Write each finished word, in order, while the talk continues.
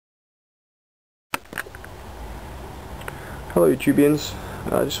Hello YouTubians,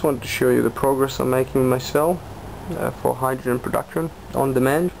 I just wanted to show you the progress I'm making with my cell for hydrogen production on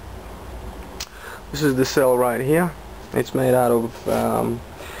demand. This is the cell right here. It's made out of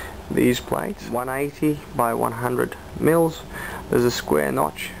these plates, 180 by 100 mils. There's a square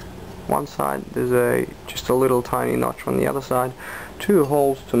notch one side, there's just a little tiny notch on the other side, two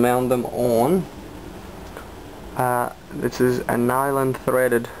holes to mount them on. This is a nylon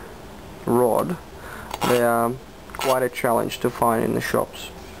threaded rod. They are quite a challenge to find in the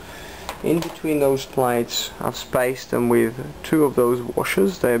shops. In between those plates I've spaced them with two of those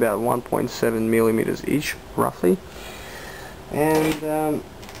washers. They're about 1.7 millimeters each roughly, and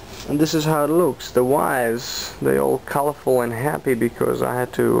this is how it looks. The wires, they're all colorful and happy because I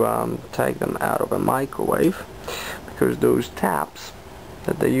had to take them out of a microwave, because those taps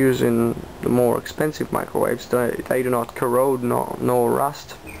that they use in the more expensive microwaves, they do not corrode nor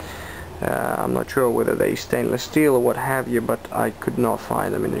rust. I'm not sure whether they stainless steel or what have you, but I could not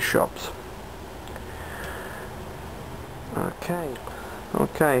find them in the shops.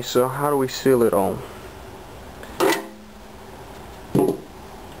 Okay, so how do we seal it all?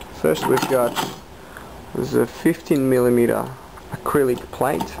 First we've got this a 15mm acrylic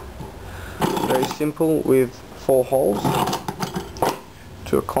plate, very simple, with 4 holes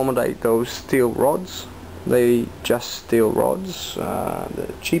to accommodate those steel rods. They just steel rods,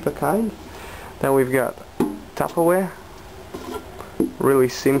 the cheaper kind. Then we've got Tupperware, really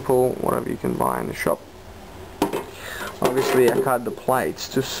simple, whatever you can buy in the shop. Obviously I cut the plates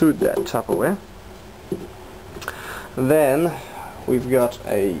to suit that Tupperware. Then we've got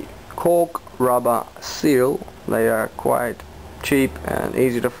a cork rubber seal. They are quite cheap and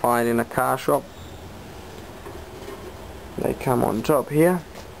easy to find in a car shop. They come on top here.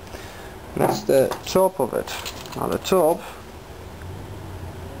 That's the top of it. Now the top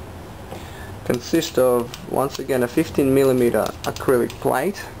consists of, once again, a 15mm acrylic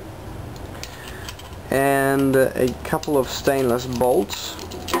plate and a couple of stainless bolts,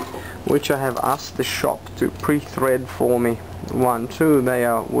 which I have asked the shop to pre-thread for me. 1, 2, they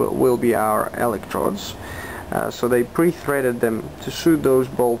will be our electrodes. So they pre-threaded them to suit those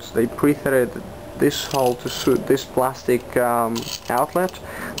bolts. They pre-threaded this hole to suit this plastic outlet.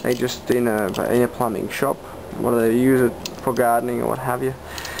 They just in a plumbing shop, whether they use it for gardening or what have you.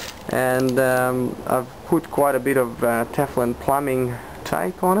 And I've put quite a bit of Teflon plumbing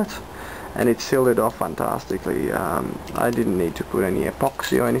tape on it, and it sealed it off fantastically. I didn't need to put any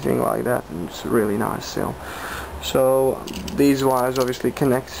epoxy or anything like that, and it's a really nice seal. So these wires obviously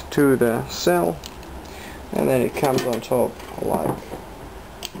connect to the cell, and then it comes on top like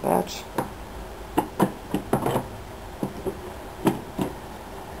that.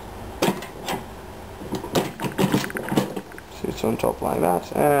 Sits on top like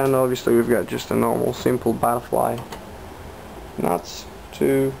that, and obviously we've got just a normal simple butterfly nuts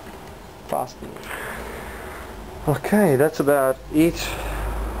to fasten. Okay, that's about it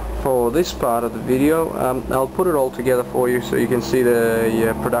for this part of the video. I'll put it all together for you so you can see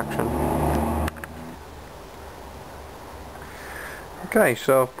the production. Okay,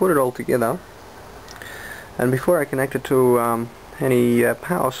 so I've put it all together, and before I connect it to any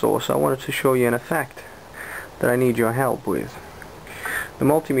power source, I wanted to show you an effect that I need your help with. The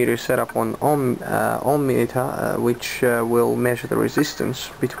multimeter is set up on ohm meter, which will measure the resistance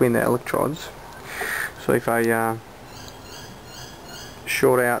between the electrodes. So if I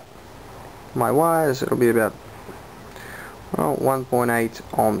short out my wires, it'll be about 1.8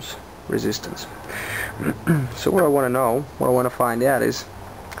 ohms resistance. So what I want to know, what I want to find out, is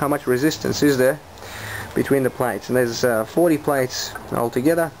how much resistance is there between the plates. And there's 40 plates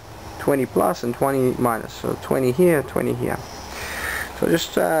altogether, 20 plus and 20 minus, so 20 here, 20 here. So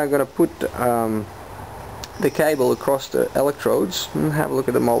just gonna put the cable across the electrodes and have a look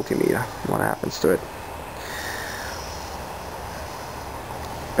at the multimeter, what happens to it.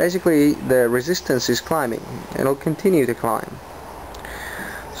 Basically the resistance is climbing, and it'll continue to climb.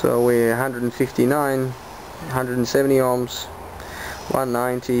 So we're 159, 170 ohms,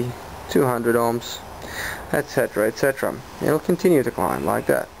 190, 200 ohms, etc, etc. It'll continue to climb like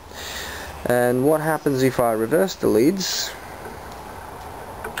that. And what happens if I reverse the leads?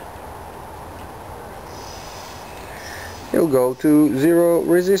 It'll go to 0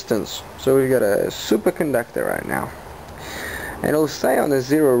 resistance. So we've got a superconductor right now, and it'll stay on the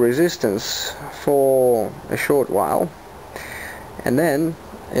 0 resistance for a short while, and then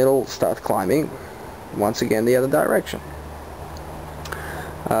it'll start climbing once again the other direction.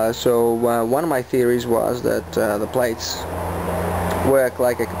 So one of my theories was that the plates work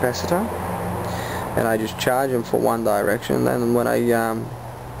like a capacitor, and I just charge them for one direction, and then when I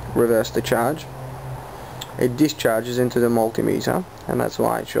reverse the charge, it discharges into the multimeter, and that's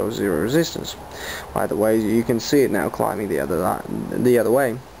why it shows 0 resistance. By the way, you can see it now climbing the other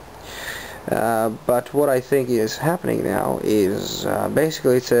way. But what I think is happening now is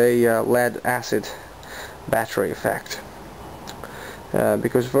basically it's a lead acid battery effect,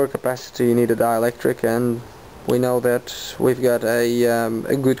 because for capacitor you need a dielectric, and we know that we've got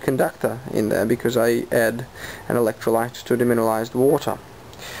a good conductor in there because I add an electrolyte to demineralized water,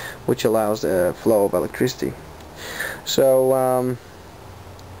 which allows the flow of electricity. So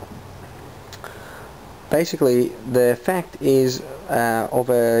basically the effect is of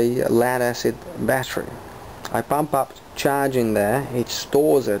a lead acid battery. I pump up charge in there, it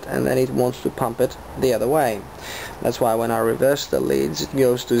stores it, and then it wants to pump it the other way. That's why when I reverse the leads, it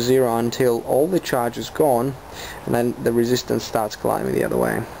goes to 0 until all the charge is gone, and then the resistance starts climbing the other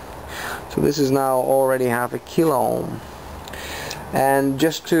way. So this is now already half a kilo ohm. And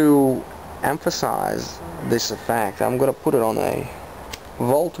just to emphasize this effect, I'm going to put it on a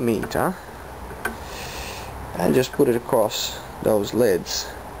voltmeter and just put it across those leads,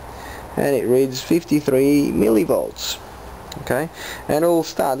 and it reads 53 millivolts. Okay, and it will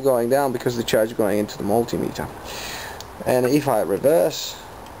start going down because the charge is going into the multimeter. And if I reverse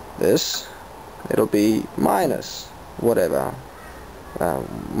this, it'll be minus whatever,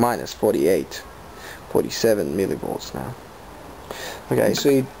 minus 47 millivolts now. Okay, so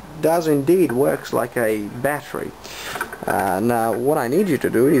it does indeed works like a battery. Now what I need you to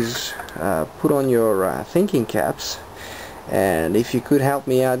do is put on your thinking caps, and if you could help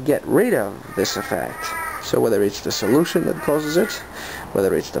me out, get rid of this effect. So whether it's the solution that causes it,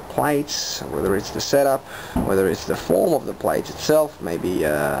 whether it's the plates, whether it's the setup, whether it's the form of the plate itself, maybe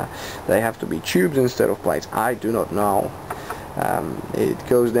they have to be tubes instead of plates, I do not know. It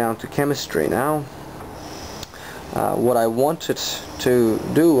goes down to chemistry now. What I wanted to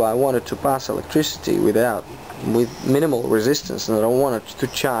do, I wanted to pass electricity with minimal resistance, and I don't want it to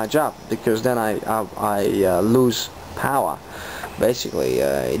charge up, because then I lose power. Basically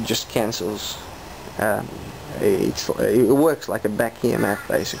it just cancels. It works like a back EMF.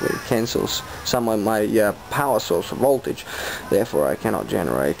 Basically it cancels some of my power source voltage, therefore I cannot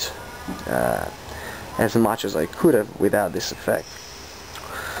generate as much as I could have without this effect.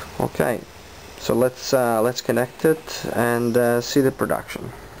 Okay, so let's connect it and see the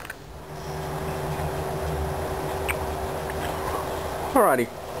production. Alrighty,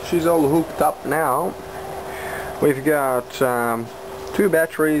 she's all hooked up now. We've got 2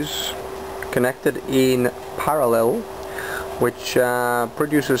 batteries connected in parallel, which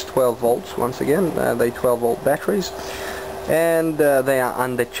produces 12 volts. Once again, they 12-volt batteries, and they are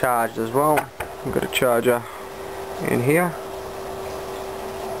undercharged as well. I've got a charger in here.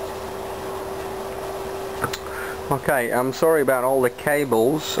 Okay, I'm sorry about all the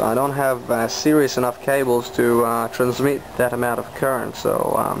cables. I don't have serious enough cables to transmit that amount of current,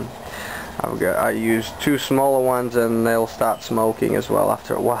 so I use 2 smaller ones, and they'll start smoking as well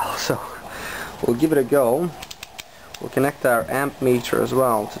after a while. So we'll give it a go. We'll connect our amp meter as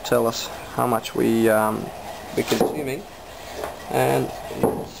well to tell us how much we're consuming, and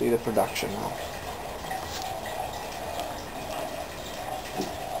you'll see the production now.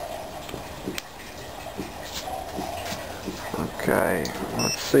 Okay,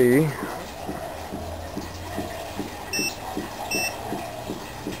 let's see.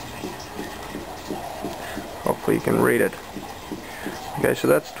 Hopefully you can read it. Okay, so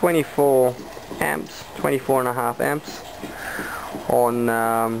that's 24 amps, 24.5 amps on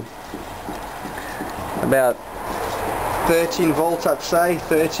about 13 volts, I'd say.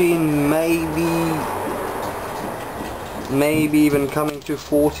 13, maybe even coming to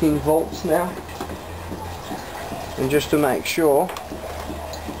 14 volts now. And just to make sure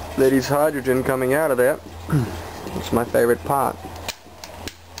that it's hydrogen coming out of there, it's my favorite part.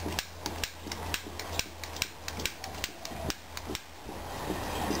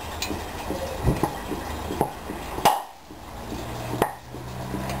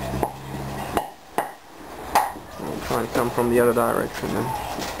 I'll try and come from the other direction then.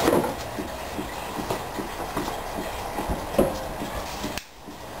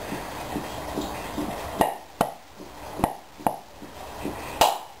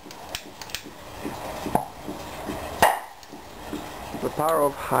 The power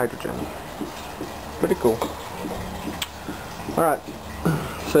of hydrogen. Pretty cool. Alright,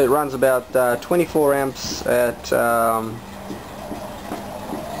 so it runs about 24 amps at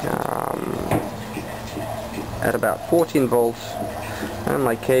about 14 volts, and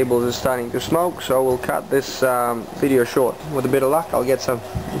my cables are starting to smoke, so we'll cut this video short. With a bit of luck, I'll get some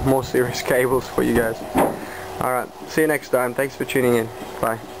more serious cables for you guys. Alright, see you next time. Thanks for tuning in.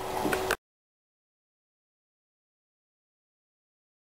 Bye.